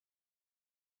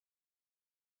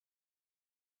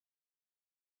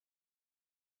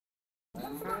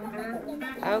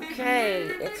Okay,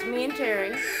 it's me and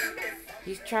Terry.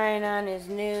 He's trying on his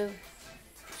new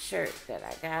shirt that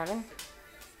I got him.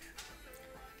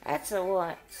 That's a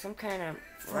what? Some kind of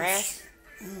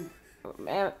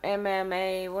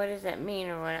MMA, what does that mean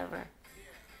or whatever?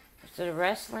 Is it a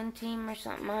wrestling team or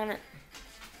something on it?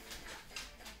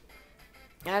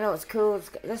 I know it's cool. It's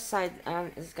got, this side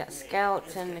it's got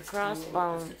scouts and the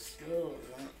crossbones.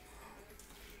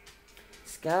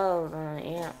 Skulls on it,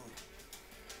 yeah.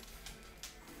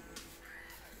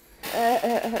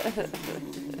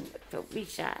 Don't be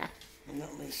shy.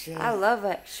 Don't be shy. I love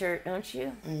that shirt, don't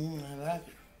you? I like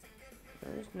it.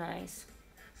 It's nice.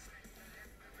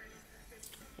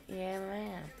 Yeah,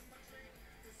 man.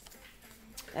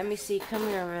 Let me see. Come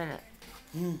here a minute.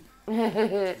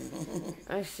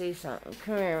 Let me see something.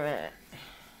 Come here a minute.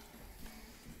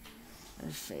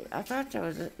 Let's see. I thought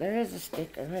there is a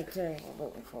sticker right there I'm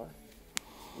looking for.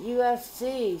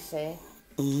 UFC, say.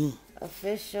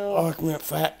 Official. Ultimate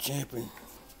Fight Champion.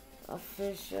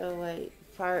 Official, wait,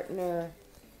 partner.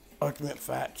 Ultimate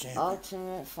Fight Champion.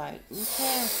 Ultimate Fight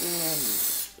Championship.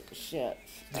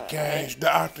 The cage, the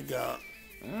octagon.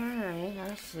 Alright,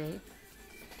 I see.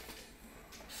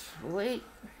 Sweet.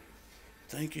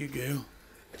 Thank you, Gail.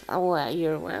 Oh, well,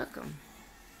 you're welcome.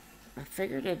 I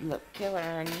figured it'd look killer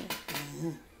on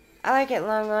you. I like it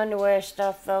long underwear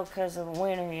stuff, though, because of the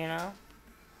winter, you know.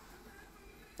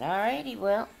 Alrighty,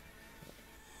 well.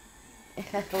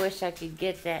 I wish I could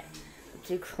get that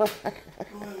too close.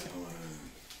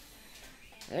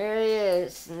 There he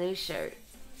is, new shirt.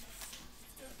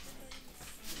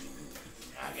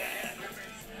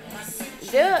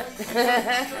 Do it.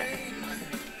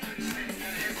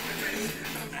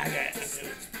 I got it.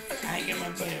 I ain't get my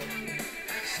bell.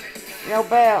 No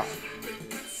bell.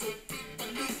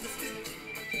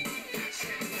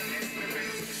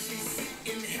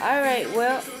 Alright,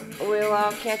 well, we'll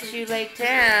all catch you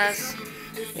later.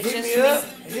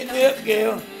 Hit me up,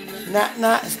 Gail.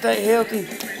 Not stay healthy.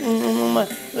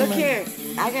 Look here,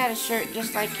 I got a shirt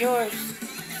just like yours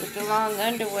with the long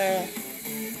underwear.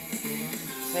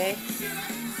 See?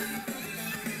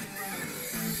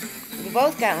 We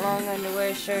both got long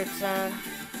underwear shirts on.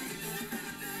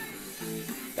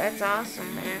 That's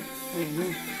awesome, man.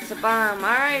 It's a bomb.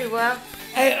 Alrighty, well.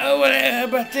 Hey, how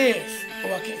about this?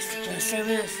 Oh, can I say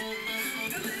this?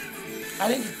 I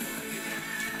didn't.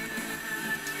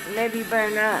 Maybe you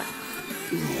better not.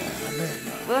 Yeah, I better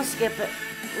not. We'll skip it.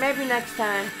 Maybe next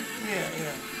time. Yeah.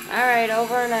 Alright,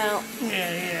 over and out.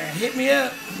 Yeah. Hit me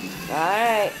up.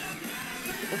 Alright.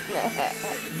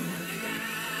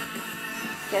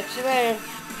 Catch you later.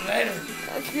 Later.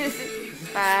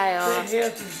 Bye, all. Stay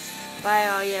healthy. Bye,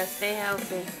 all. Yeah, stay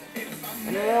healthy.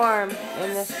 And warm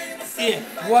in this.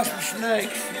 Yeah, watch for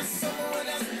snakes.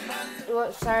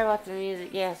 Well, sorry about the music,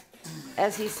 yes.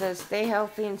 As he says, stay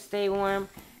healthy and stay warm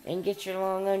and get your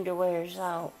long underwears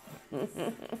out.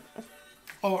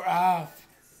 Or off.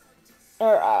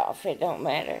 Or off, it don't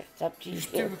matter. It's up to you. You're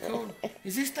still recording.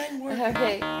 Is this thing working?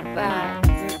 Okay, bye.